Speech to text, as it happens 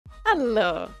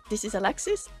Hello, this is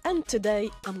Alexis, and today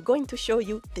I'm going to show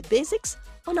you the basics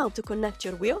on how to connect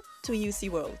your wheel to EUC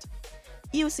World.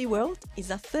 EUC World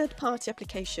is a third-party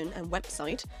application and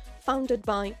website founded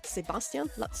by Sebastian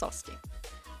Latsowski.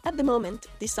 At the moment,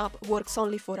 this app works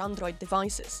only for Android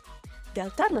devices. The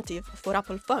alternative for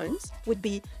Apple phones would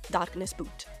be Darkness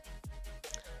Boot.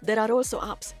 There are also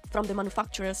apps from the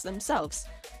manufacturers themselves,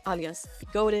 alias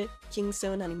Bigode,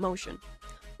 Kingston and Emotion.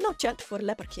 Not yet for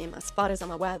Leopardkin as far as I'm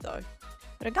aware though.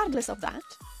 Regardless of that,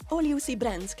 all EUC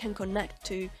brands can connect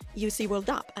to EUC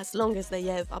World app as long as they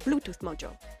have a Bluetooth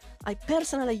module. I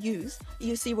personally use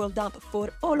EUC World app for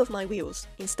all of my wheels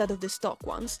instead of the stock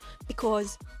ones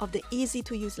because of the easy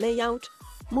to use layout,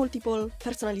 multiple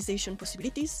personalization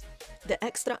possibilities, the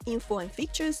extra info and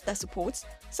features that supports,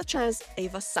 such as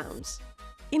Ava sounds.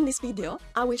 In this video,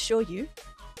 I will show you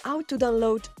how to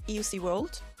download EUC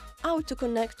World, how to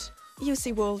connect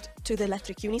EUC World to the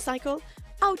Electric Unicycle,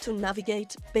 how to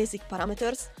navigate basic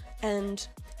parameters, and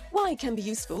why it can be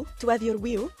useful to have your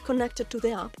wheel connected to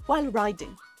the app while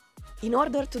riding. In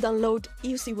order to download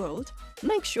EUC World,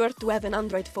 make sure to have an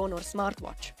Android phone or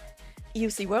smartwatch.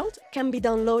 EUC World can be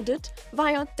downloaded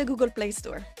via the Google Play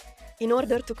Store. In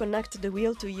order to connect the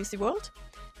wheel to EUC World,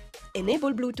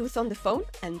 enable Bluetooth on the phone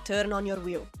and turn on your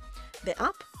wheel. The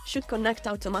app should connect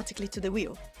automatically to the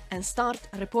wheel and start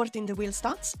reporting the wheel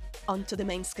stats onto the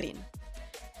main screen.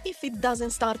 If it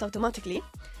doesn't start automatically,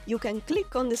 you can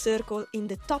click on the circle in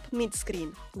the top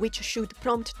mid-screen, which should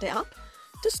prompt the app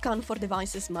to scan for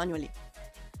devices manually.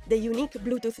 The unique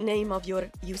Bluetooth name of your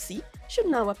EUC should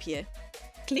now appear.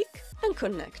 Click and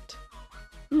connect.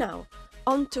 Now,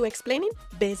 on to explaining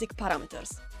basic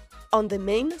parameters. On the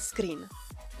main screen,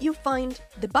 you find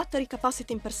the battery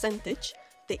capacity in percentage,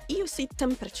 the EUC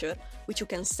temperature, which you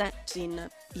can set in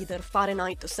either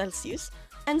Fahrenheit or Celsius,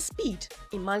 and speed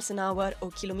in miles an hour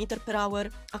or kilometer per hour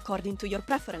according to your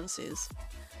preferences.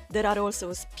 There are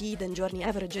also speed and journey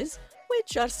averages,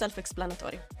 which are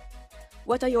self-explanatory.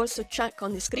 What I also check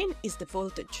on the screen is the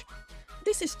voltage.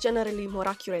 This is generally more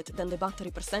accurate than the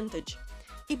battery percentage.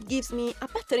 It gives me a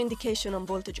better indication on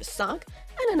voltage sag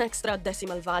and an extra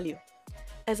decimal value.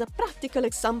 As a practical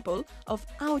example of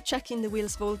how checking the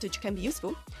wheel's voltage can be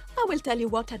useful, I will tell you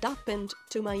what had happened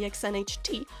to my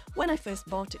XNHT when I first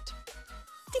bought it.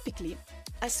 Typically,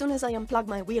 as soon as I unplug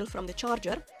my wheel from the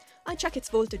charger, I check its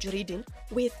voltage reading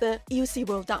with the EUC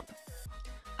World app.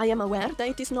 I am aware that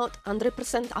it is not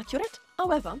 100% accurate,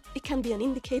 however, it can be an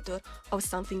indicator of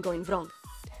something going wrong.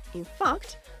 In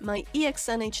fact, my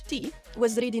EXNHT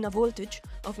was reading a voltage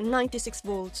of 96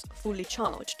 volts fully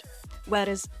charged,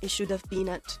 whereas it should have been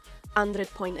at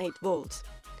 100.8 volts.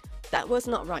 That was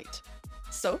not right.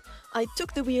 So, I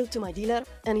took the wheel to my dealer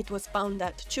and it was found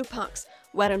that 2 packs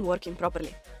weren't working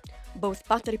properly. Both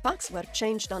battery packs were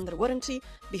changed under warranty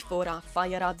before a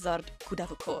fire hazard could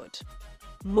have occurred.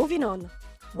 Moving on.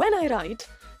 When I ride,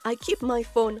 I keep my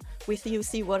phone with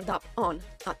EUC World app on,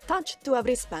 attached to a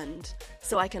wristband,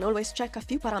 so I can always check a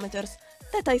few parameters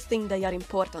that I think they are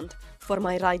important for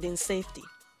my riding safety.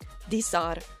 These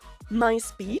are my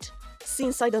speed,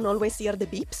 since I don't always hear the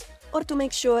beeps, or to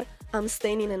make sure I'm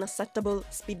staying in an acceptable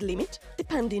speed limit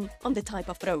depending on the type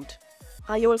of road.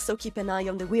 I also keep an eye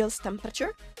on the wheel's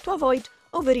temperature to avoid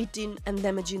overheating and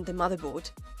damaging the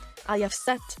motherboard. I have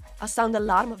set a sound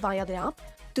alarm via the app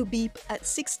to beep at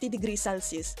 60 degrees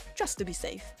Celsius, just to be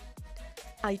safe.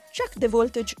 I check the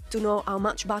voltage to know how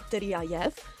much battery I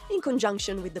have in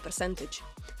conjunction with the percentage,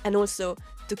 and also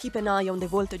to keep an eye on the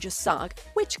voltage sag,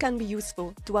 which can be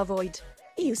useful to avoid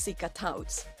EUC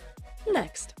cutouts.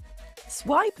 Next,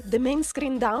 swipe the main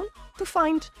screen down to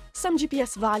find some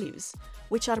GPS values,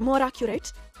 which are more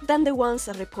accurate than the ones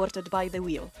reported by the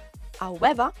wheel.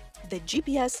 However, the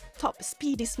GPS top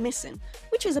speed is missing,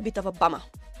 which is a bit of a bummer.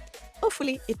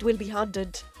 Hopefully, it will be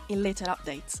added in later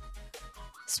updates.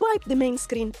 Swipe the main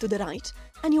screen to the right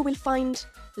and you will find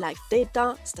live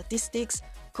data, statistics,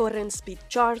 current speed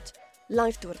chart,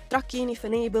 live tour tracking if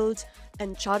enabled,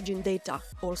 and charging data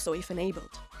also if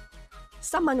enabled.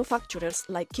 Some manufacturers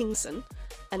like Kingston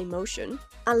and Emotion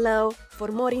allow for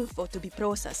more info to be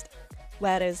processed,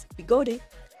 whereas Bigode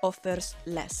offers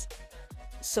less.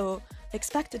 So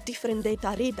expect different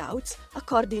data readouts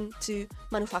according to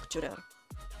manufacturer.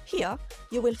 Here,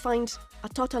 you will find a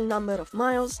total number of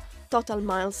miles, total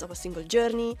miles of a single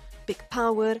journey, peak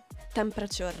power,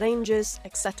 temperature ranges,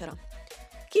 etc.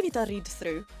 Give it a read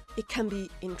through, it can be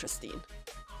interesting.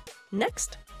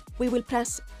 Next, we will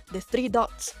press the 3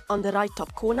 dots on the right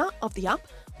top corner of the app,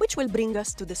 which will bring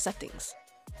us to the settings.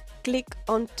 Click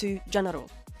on to General.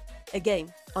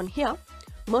 Again, on here,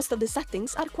 most of the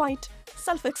settings are quite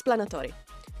self-explanatory.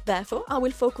 Therefore, I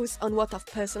will focus on what I've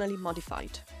personally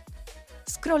modified.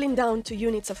 Scrolling down to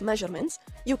units of measurements,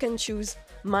 you can choose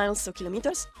miles or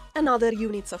kilometers and other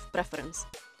units of preference.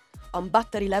 On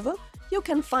battery level, you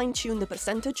can fine-tune the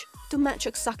percentage to match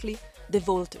exactly the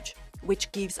voltage,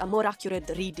 which gives a more accurate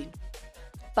reading.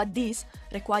 But this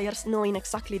requires knowing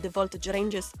exactly the voltage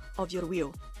ranges of your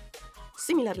wheel.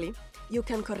 Similarly, you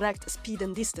can correct speed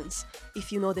and distance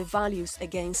if you know the values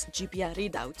against GPS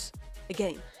readouts.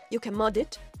 Again, you can mod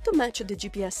it to match the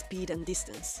GPS speed and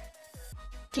distance.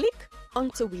 Click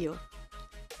onto wheel.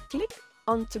 Click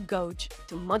onto gauge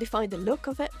to modify the look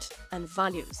of it and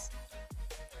values.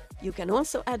 You can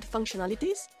also add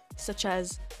functionalities such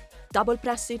as double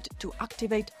press it to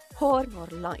activate horn or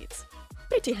lights.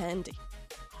 Pretty handy.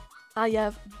 I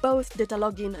have both data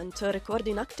login and tour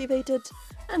recording activated,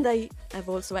 and I have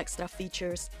also extra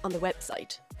features on the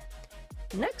website.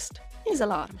 Next is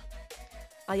alarm.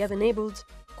 I have enabled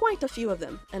quite a few of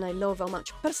them, and I love how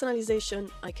much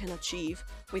personalization I can achieve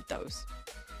with those.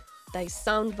 They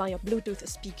sound via Bluetooth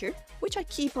speaker, which I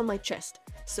keep on my chest,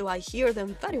 so I hear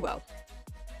them very well.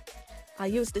 I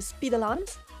use the speed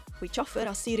alarms, which offer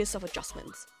a series of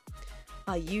adjustments.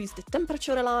 I use the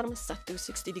temperature alarm set to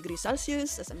 60 degrees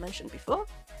Celsius, as I mentioned before,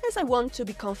 as I want to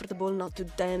be comfortable not to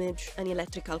damage any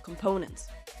electrical components.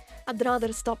 I'd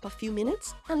rather stop a few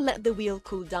minutes and let the wheel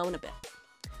cool down a bit.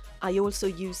 I also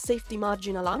use safety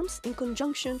margin alarms in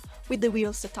conjunction with the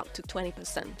wheel set up to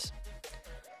 20%.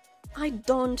 I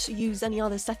don't use any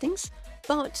other settings,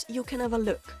 but you can have a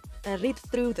look and read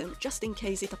through them just in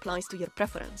case it applies to your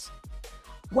preference.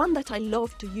 One that I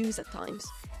love to use at times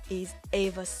is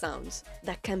EVA sounds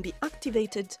that can be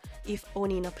activated if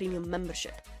owning a premium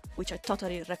membership, which I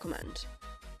totally recommend.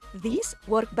 These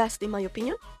work best, in my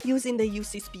opinion, using the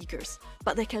EUC speakers,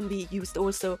 but they can be used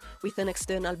also with an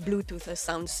external Bluetooth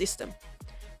sound system.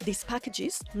 These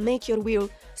packages make your wheel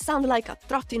sound like a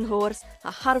trotting horse,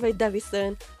 a Harley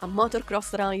Davidson, a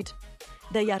motocross ride.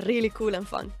 They are really cool and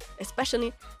fun,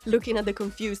 especially looking at the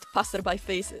confused passerby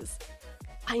faces.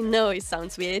 I know it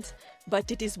sounds weird,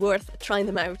 but it is worth trying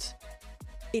them out.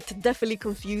 It definitely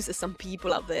confuses some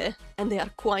people out there, and they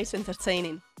are quite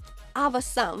entertaining. AVA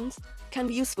sounds can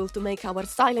be useful to make our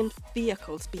silent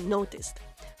vehicles be noticed,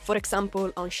 for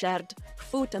example on shared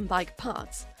foot and bike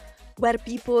paths, where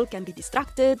people can be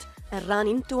distracted and run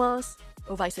into us,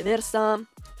 or vice versa.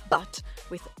 But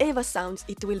with EVA sounds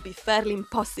it will be fairly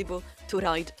impossible to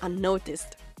ride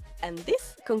unnoticed. And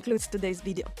this concludes today's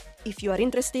video. If you are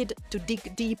interested to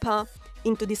dig deeper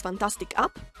into this fantastic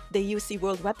app, the EUC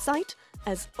World website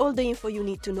has all the info you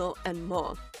need to know and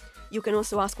more. You can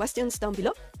also ask questions down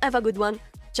below. Have a good one.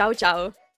 Ciao ciao!